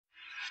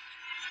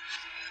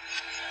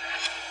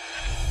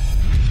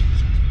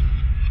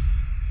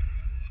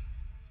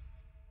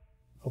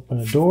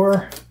Open a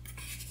door.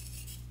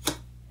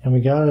 And we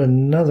got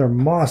another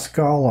moss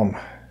golem.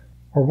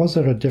 Or was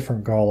it a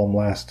different golem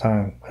last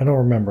time? I don't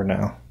remember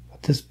now.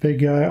 But this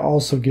big guy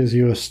also gives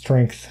you a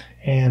strength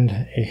and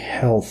a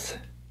health.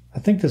 I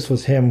think this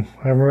was him.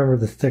 I remember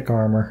the thick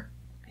armor.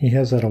 He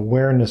has that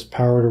awareness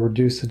power to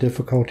reduce the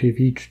difficulty of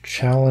each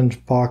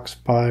challenge box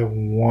by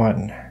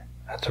 1.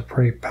 That's a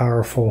pretty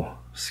powerful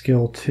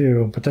skill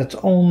too. But that's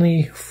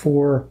only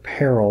for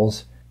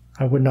perils.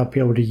 I would not be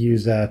able to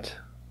use that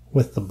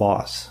with the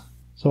boss.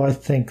 So I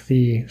think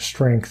the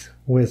strength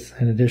with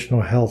an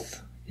additional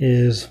health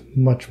is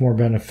much more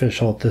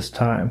beneficial at this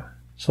time.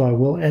 So I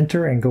will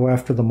enter and go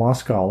after the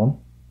moss golem.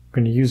 I'm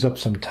going to use up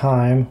some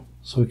time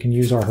so we can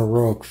use our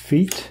heroic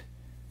feat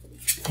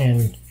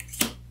and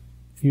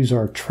use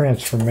our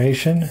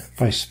transformation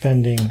by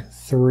spending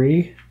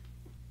 3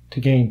 to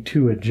gain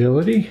 2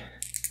 agility.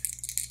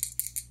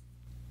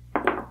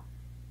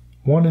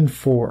 1 and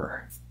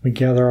 4. We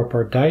gather up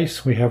our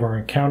dice. We have our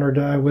encounter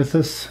die with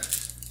us.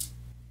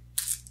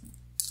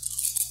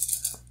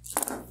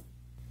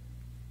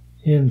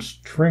 In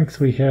strength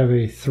we have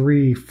a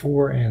 3,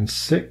 4, and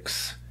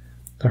 6.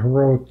 The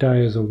heroic die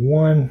is a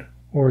 1,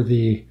 or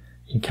the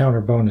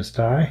encounter bonus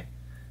die.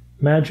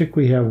 Magic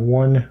we have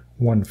 1,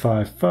 1,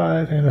 5,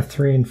 5, and a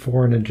 3 and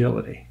 4 in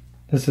agility.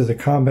 This is a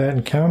combat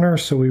encounter,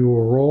 so we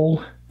will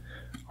roll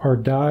our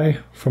die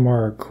from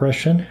our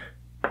aggression.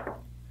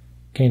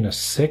 Gain a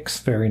 6,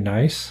 very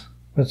nice.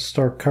 Let's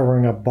start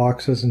covering up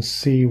boxes and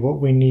see what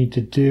we need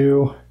to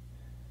do.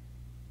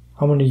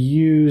 I'm going to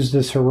use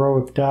this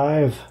heroic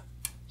die of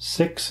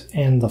 6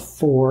 and the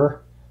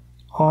 4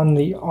 on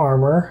the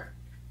armor.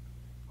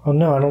 Oh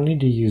no, I don't need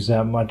to use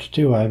that much,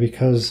 do I?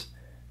 Because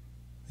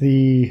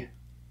the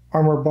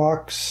armor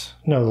box,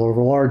 no,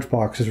 the large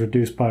box is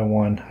reduced by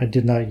 1. I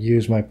did not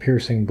use my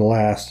piercing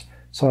blast,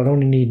 so I'd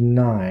only need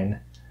 9.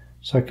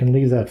 So I can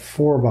leave that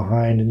 4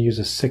 behind and use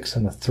a 6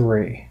 and a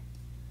 3.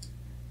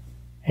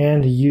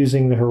 And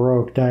using the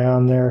heroic die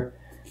on there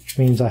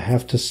means I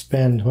have to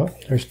spend, oh,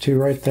 there's 2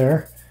 right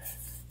there.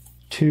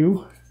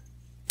 2,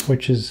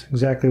 which is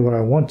exactly what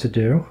I want to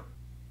do.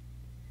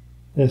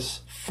 This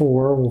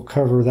 4 will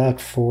cover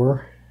that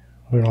 4.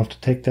 We don't have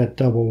to take that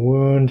double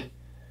wound.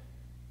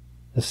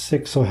 The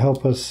 6 will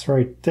help us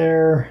right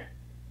there.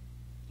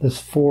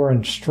 This 4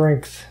 in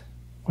strength,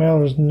 well,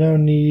 there's no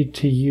need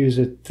to use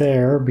it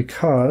there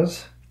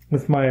because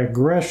with my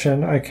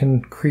aggression I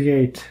can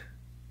create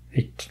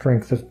a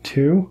strength of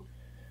 2.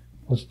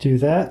 Let's do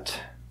that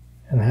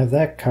and have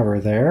that cover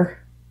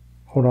there.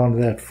 Hold on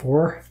to that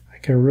 4.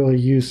 I can really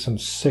use some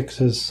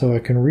 6s, so I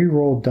can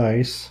re-roll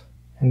dice,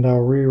 and I'll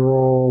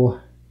re-roll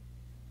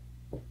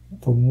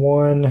the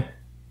 1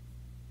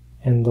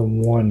 and the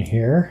 1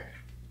 here.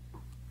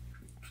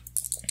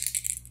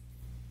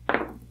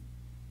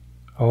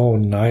 Oh,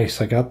 nice.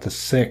 I got the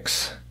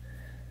 6.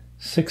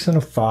 6 and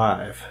a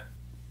 5.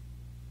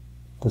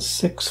 The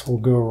 6 will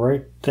go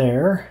right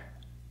there.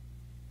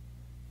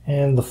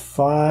 And the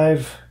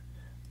 5,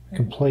 I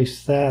can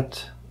place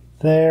that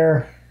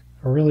there.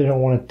 I really don't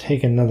want to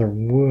take another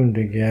wound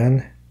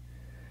again.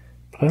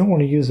 But I don't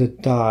want to use a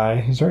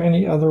die. Is there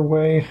any other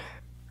way?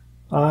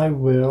 I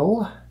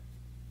will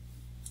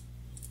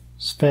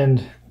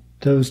spend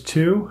those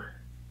 2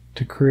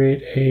 to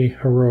create a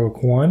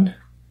heroic 1.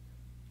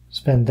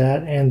 Spend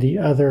that and the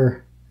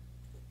other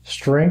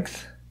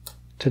strength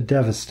to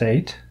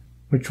devastate,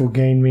 which will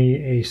gain me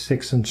a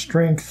 6 in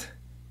strength,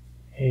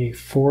 a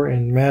 4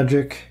 in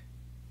magic,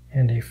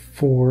 and a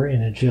 4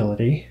 in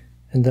agility.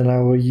 And then I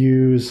will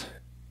use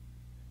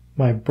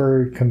my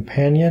bird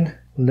companion,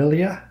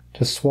 Lilia,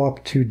 to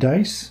swap 2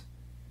 dice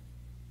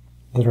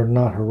that are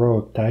not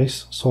heroic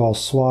dice. So I'll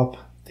swap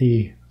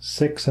the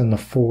 6 and the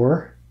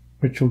 4,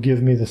 which will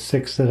give me the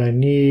 6 that I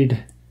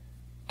need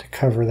to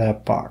cover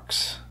that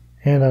box.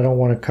 And I don't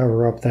want to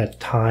cover up that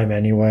time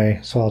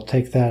anyway, so I'll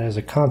take that as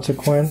a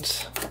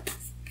consequence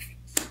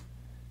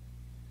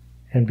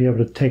and be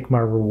able to take my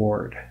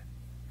reward.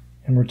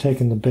 And we're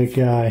taking the big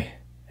guy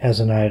as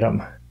an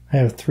item. I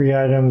have 3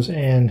 items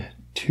and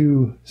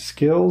 2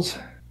 skills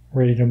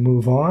ready to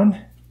move on.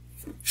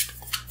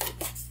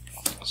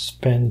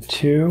 Spend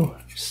 2.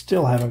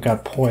 Still haven't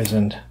got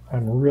poisoned.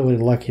 I'm really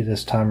lucky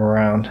this time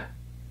around.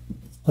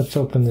 Let's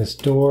open this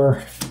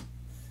door.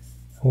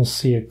 We'll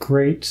see a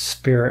great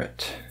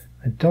spirit.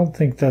 I don't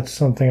think that's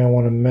something I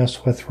want to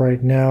mess with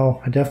right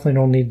now. I definitely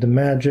don't need the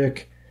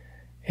magic.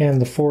 And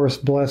the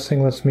forest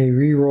blessing lets me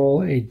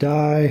re-roll a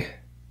die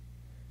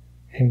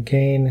and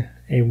gain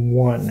a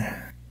 1.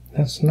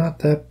 That's not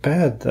that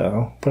bad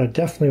though, but I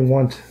definitely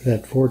want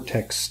that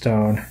vortex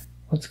stone.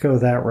 Let's go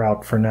that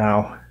route for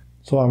now.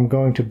 So I'm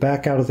going to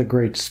back out of the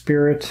Great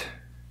Spirit,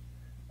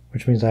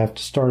 which means I have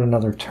to start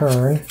another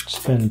turn,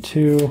 spend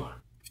 2.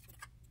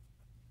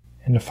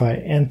 And if I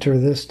enter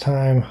this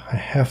time, I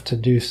have to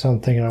do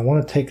something, and I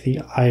want to take the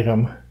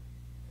item. I'm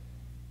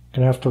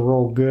going to have to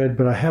roll good,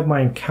 but I have my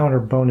encounter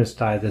bonus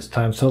die this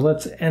time, so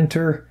let's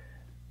enter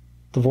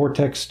the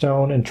vortex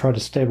stone and try to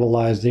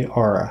stabilize the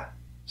aura.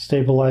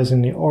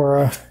 Stabilizing the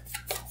aura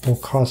will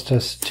cost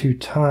us 2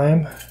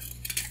 time.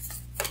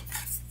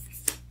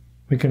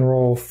 We can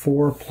roll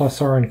 4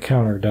 plus our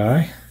encounter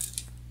die.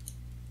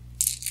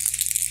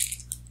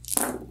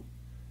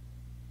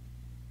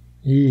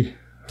 I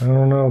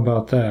don't know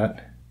about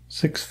that.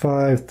 6,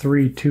 5,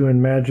 3, 2 in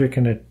magic,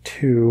 and a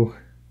 2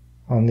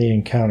 on the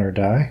encounter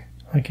die.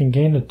 I can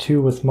gain a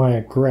 2 with my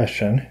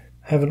aggression.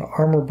 I have an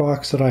armor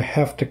box that I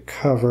have to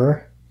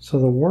cover, so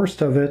the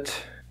worst of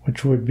it,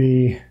 which would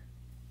be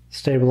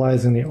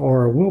stabilizing the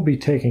aura, will be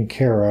taken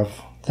care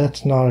of.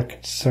 That's not a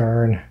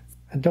concern.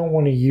 I don't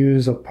want to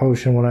use a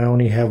potion when I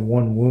only have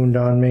 1 wound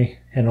on me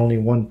and only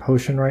 1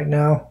 potion right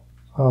now.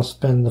 I'll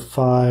spend the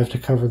 5 to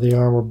cover the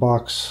armor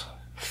box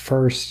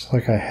first,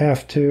 like I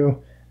have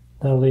to.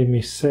 That'll leave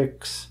me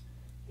 6,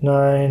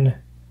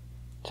 9,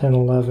 10,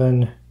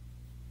 11,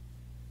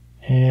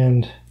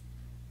 and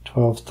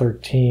 12,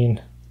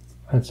 13.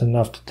 That's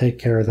enough to take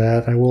care of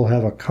that. I will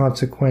have a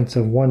consequence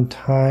of 1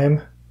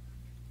 time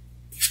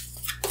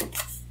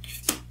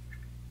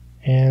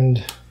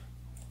and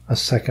a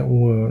 2nd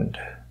wound.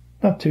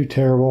 Not too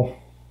terrible.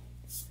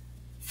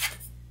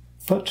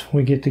 But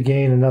we get to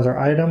gain another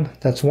item.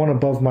 That's 1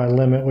 above my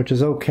limit, which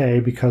is okay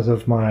because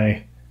of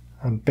my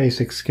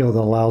basic skill that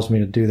allows me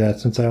to do that,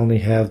 since I only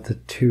have the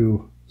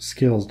 2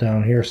 skills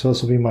down here. So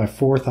this will be my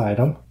 4th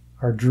item.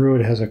 Our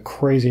druid has a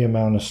crazy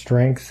amount of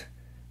strength.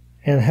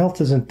 And health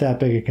isn't that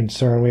big a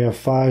concern. We have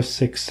 5,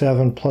 6,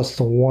 7 plus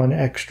the 1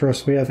 extra,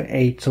 so we have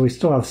 8. So we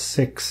still have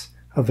 6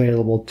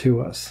 available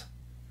to us.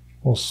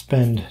 We'll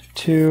spend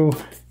 2.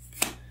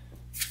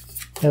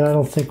 And I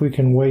don't think we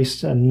can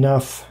waste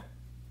enough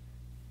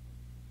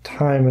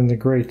time in the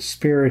Great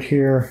Spirit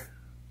here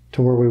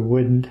to where we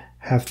wouldn't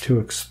have to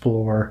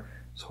explore.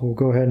 So we'll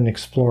go ahead and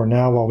explore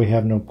now while we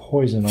have no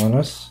poison on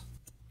us.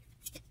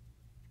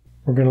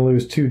 We're going to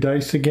lose 2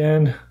 dice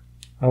again.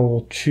 I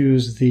will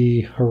choose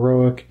the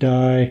heroic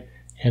die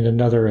and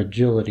another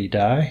agility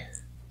die.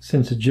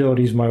 Since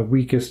agility is my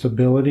weakest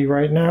ability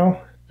right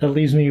now, that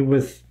leaves me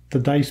with the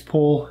dice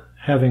pool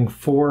having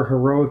 4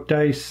 heroic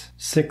dice,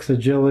 6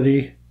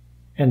 agility,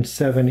 and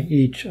 7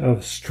 each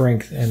of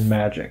strength and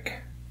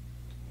magic.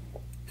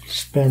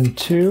 Spend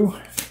 2.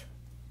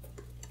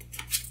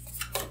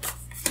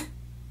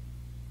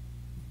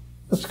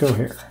 Let's go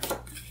here.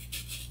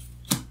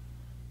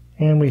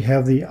 And we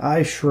have the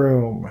eye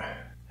shroom.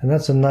 And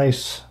that's a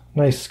nice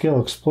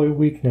skill. Exploit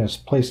weakness.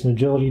 Place an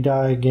agility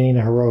die, gain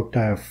a heroic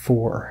die of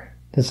 4.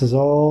 This is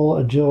all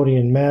agility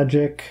and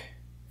magic,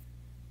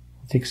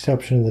 with the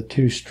exception of the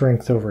 2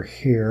 strength over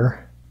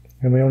here.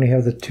 And we only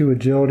have the 2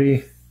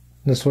 agility.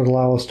 This would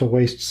allow us to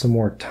waste some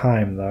more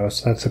time though,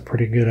 so that's a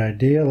pretty good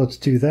idea. Let's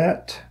do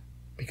that,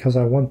 because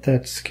I want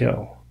that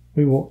skill.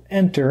 We will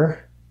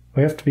enter.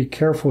 We have to be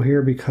careful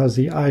here because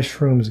the eye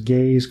shroom's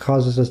gaze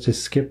causes us to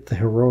skip the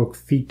heroic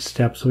feat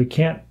step, so we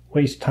can't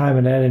waste time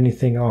and add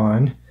anything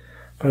on.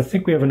 But I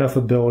think we have enough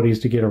abilities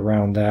to get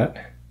around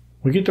that.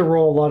 We get to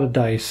roll a lot of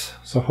dice,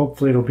 so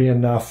hopefully it'll be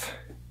enough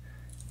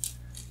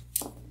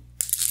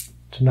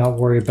to not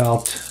worry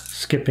about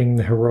skipping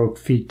the heroic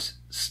feat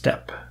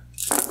step.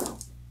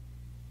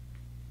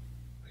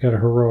 We got a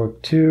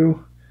heroic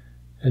 2.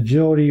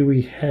 Agility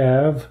we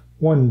have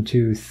 1,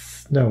 2,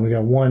 we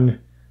got 1,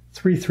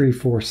 3, 3,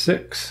 4,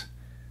 6.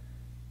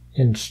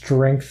 In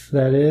strength,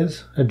 that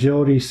is.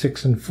 Agility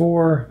 6 and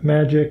 4.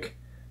 Magic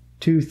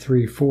 2,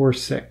 3, 4,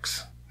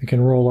 6. We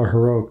can roll our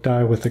heroic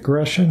die with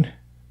aggression.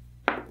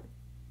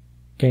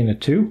 Gain a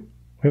 2.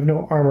 We have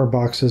no armor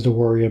boxes to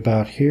worry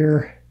about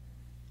here.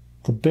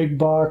 The big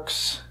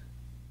box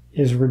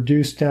is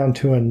reduced down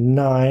to a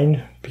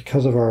 9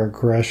 because of our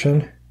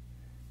aggression.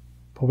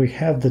 But we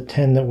have the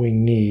 10 that we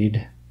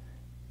need.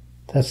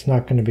 That's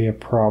not going to be a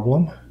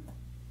problem.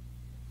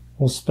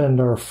 We'll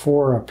spend our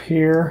 4 up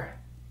here.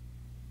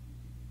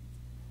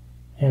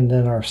 And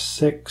then our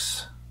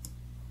 6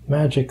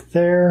 magic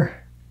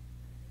there.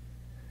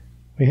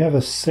 We have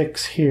a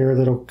 6 here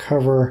that'll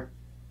cover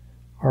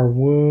our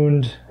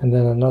wound, and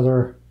then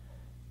another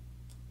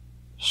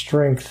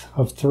strength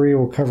of 3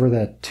 will cover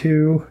that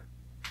 2.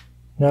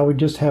 Now we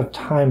just have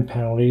time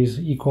penalties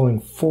equaling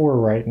 4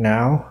 right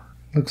now.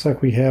 Looks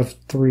like we have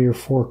 3 or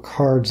 4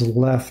 cards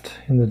left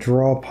in the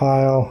draw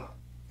pile.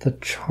 The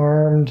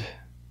Charmed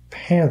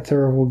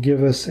Panther will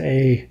give us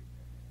a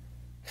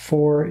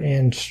 4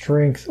 in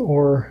strength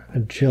or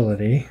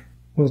agility.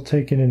 We'll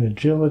take it in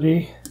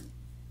agility.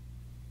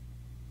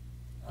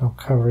 I'll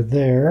cover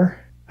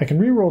there. I can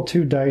reroll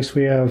 2 dice.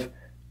 We have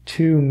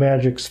 2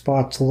 magic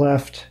spots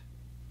left.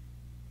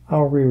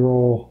 I'll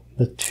reroll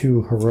the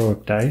 2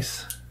 heroic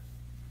dice.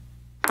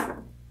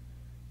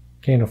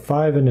 Gain a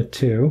 5 and a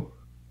 2.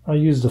 I'll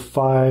use the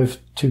 5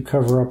 to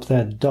cover up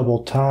that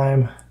double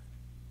time,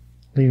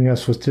 leaving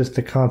us with just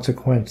the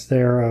consequence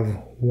there of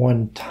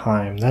 1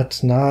 time.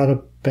 That's not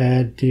a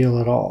bad deal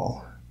at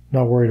all.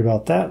 Not worried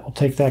about that. We'll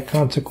take that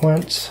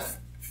consequence.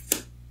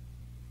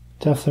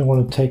 Definitely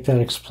want to take that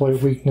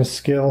exploit weakness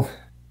skill.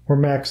 We're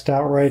maxed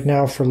out right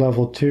now for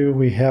level 2.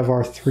 We have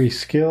our 3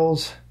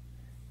 skills,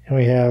 and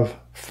we have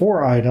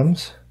 4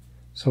 items,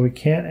 so we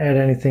can't add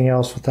anything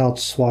else without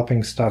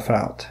swapping stuff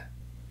out.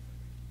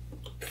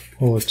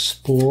 We'll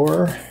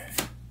explore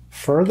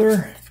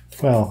further.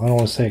 well, I don't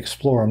want to say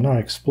explore. I'm not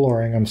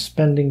exploring. I'm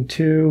spending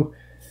 2.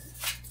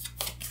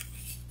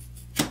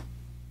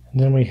 And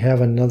then we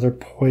have another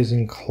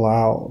poison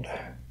cloud.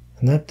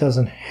 And that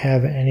doesn't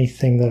have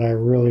anything that I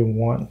really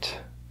want.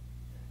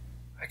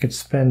 I could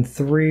spend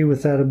 3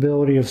 with that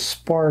ability of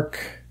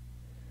spark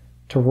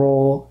to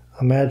roll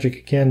a magic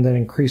again, then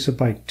increase it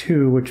by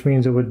 2, which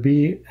means it would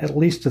be at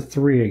least a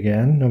 3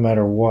 again, no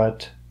matter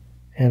what.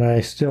 And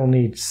I still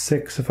need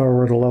 6 if I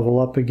were to level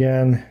up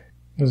again.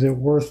 Is it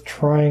worth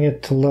trying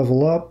it to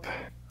level up?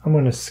 I'm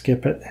going to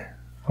skip it.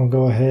 I'll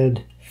go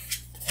ahead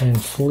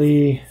and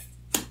flee.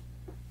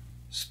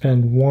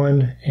 Spend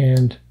 1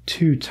 and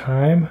 2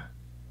 time.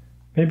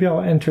 Maybe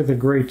I'll enter the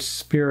Great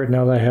Spirit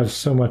now that I have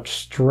so much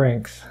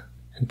strength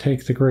and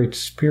take the Great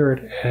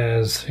Spirit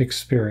as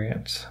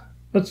experience.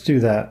 Let's do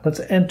that. Let's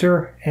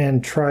enter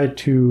and try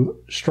to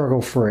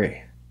struggle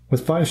free.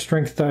 With 5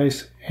 strength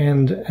dice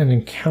and an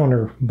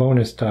encounter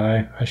bonus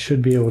die, I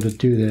should be able to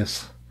do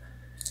this.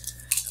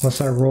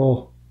 Unless I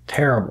roll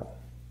terrible.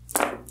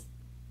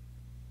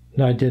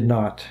 No, I did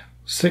not.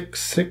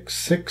 6, 6,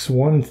 6,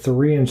 1,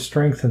 3 in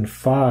strength and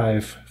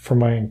 5 for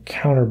my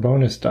encounter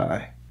bonus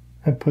die.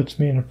 That puts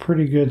me in a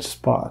pretty good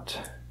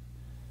spot.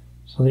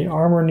 So the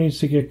armor needs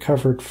to get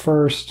covered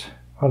first.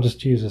 I'll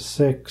just use a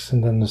 6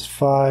 and then this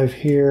 5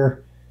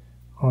 here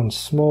on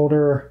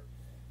smolder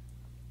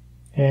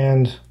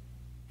and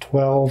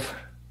 12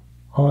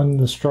 on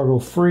the struggle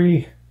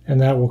free,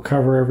 and that will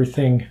cover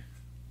everything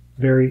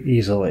very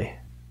easily.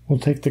 We'll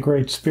take the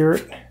Great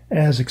Spirit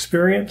as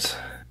experience,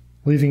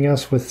 leaving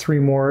us with 3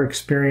 more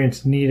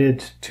experience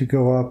needed to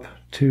go up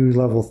to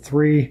level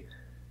 3.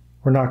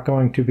 We're not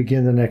going to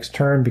begin the next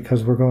turn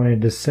because we're going to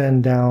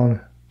descend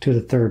down to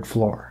the 3rd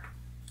floor.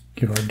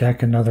 Give our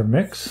deck another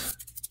mix.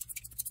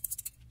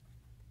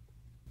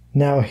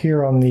 Now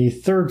here on the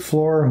 3rd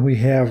floor we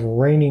have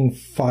Raining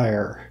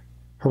Fire.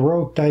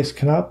 Heroic dice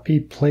cannot be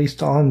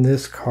placed on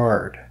this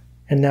card.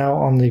 And now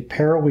on the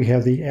peril we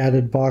have the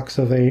added box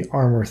of a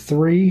armor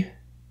 3.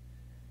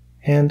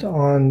 And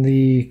on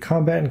the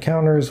combat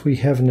encounters we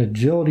have an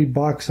agility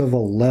box of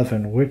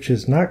 11, which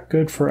is not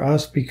good for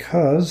us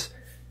because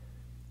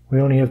we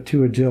only have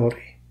 2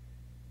 agility.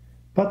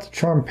 But the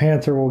Charmed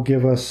Panther will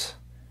give us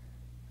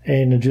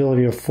an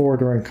agility of 4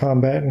 during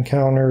combat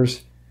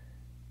encounters,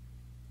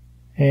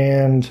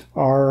 and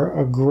our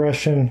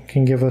aggression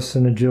can give us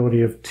an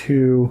agility of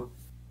 2.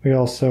 We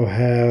also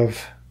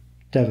have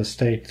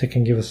Devastate that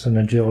can give us an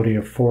agility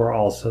of 4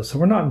 also, so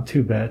we're not in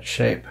too bad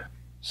shape.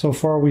 So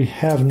far we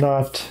have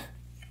not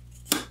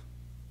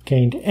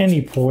gained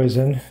any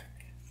poison,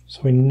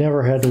 so we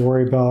never had to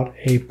worry about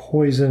a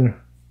poison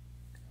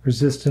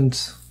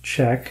resistance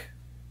check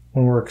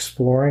when we're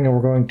exploring, and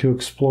we're going to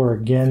explore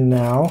again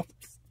now.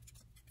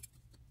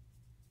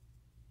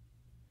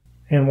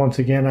 And once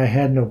again, I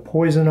had no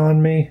poison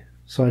on me,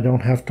 so I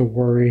don't have to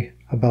worry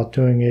about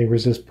doing a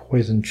resist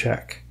poison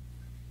check.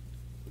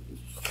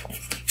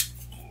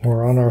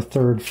 We're on our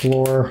 3rd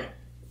floor.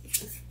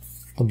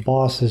 The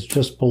boss is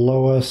just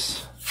below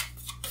us.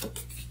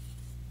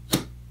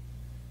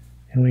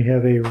 And we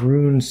have a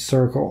rune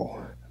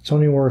circle. It's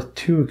only worth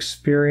 2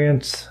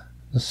 experience.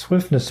 The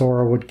swiftness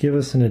aura would give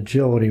us an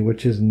agility,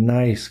 which is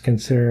nice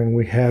considering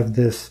we have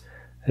this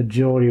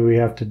agility we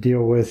have to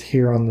deal with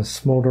here on the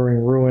Smoldering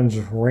Ruins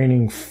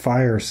Raining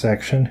Fire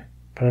section.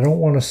 But I don't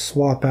want to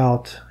swap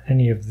out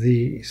any of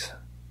these.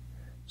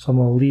 So I'm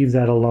going to leave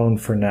that alone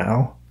for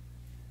now.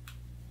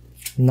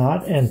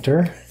 Not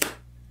enter.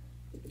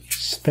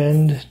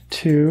 Spend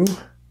 2.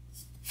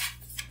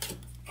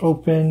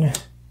 Open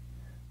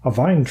a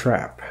Vine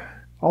Trap.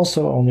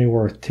 Also only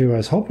worth 2. I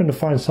was hoping to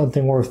find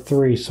something worth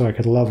 3 so I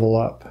could level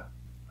up.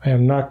 I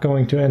am not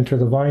going to enter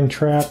the Vine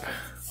Trap.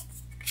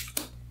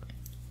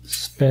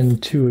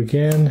 Spend 2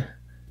 again.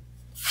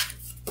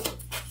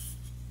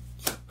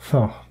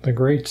 Oh, the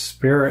Great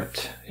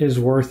Spirit is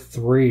worth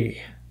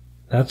 3.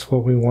 That's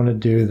what we want to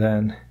do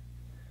then.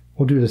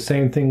 We'll do the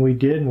same thing we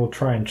did and we'll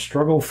try and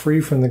struggle free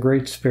from the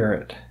Great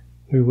Spirit.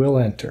 We will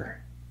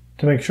enter.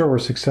 To make sure we're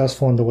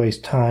successful and to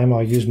waste time,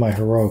 I'll use my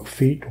heroic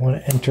feat when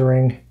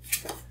entering.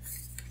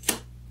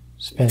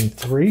 Spend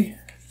 3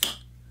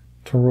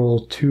 to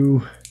roll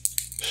 2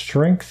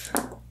 strength.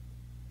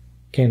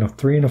 Gain a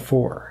 3 and a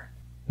 4.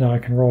 Now I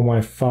can roll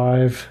my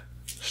 5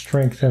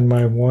 strength and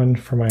my 1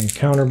 for my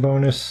encounter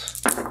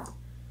bonus.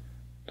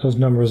 Those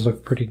numbers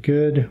look pretty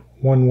good.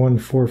 1, 1,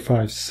 4,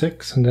 5,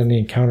 6, and then the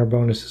encounter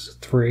bonus is a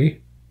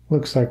 3.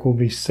 Looks like we'll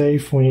be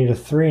safe. We need a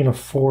 3 and a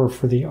 4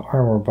 for the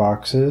armor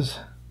boxes.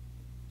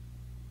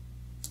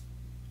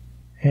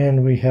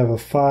 And we have a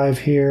 5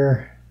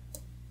 here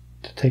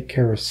to take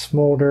care of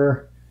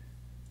Smolder.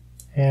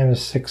 And a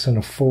 6 and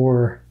a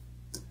 4.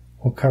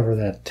 We'll cover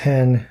that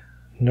 10.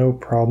 No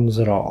problems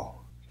at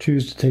all.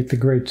 Choose to take the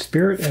Great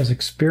Spirit as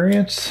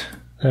experience.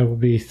 That will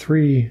be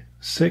 3,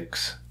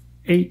 6,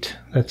 8.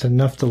 That's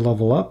enough to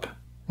level up.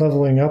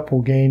 Leveling up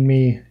will gain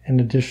me an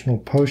additional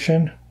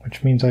potion,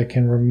 which means I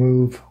can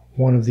remove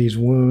 1 of these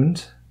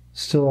wounds.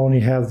 Still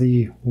only have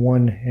the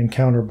 1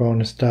 encounter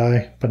bonus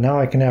die, but now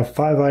I can have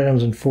 5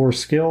 items and 4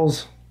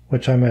 skills,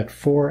 which I'm at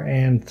 4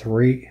 and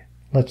 3.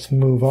 Let's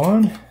move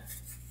on.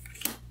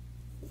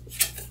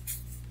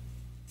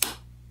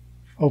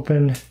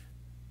 Open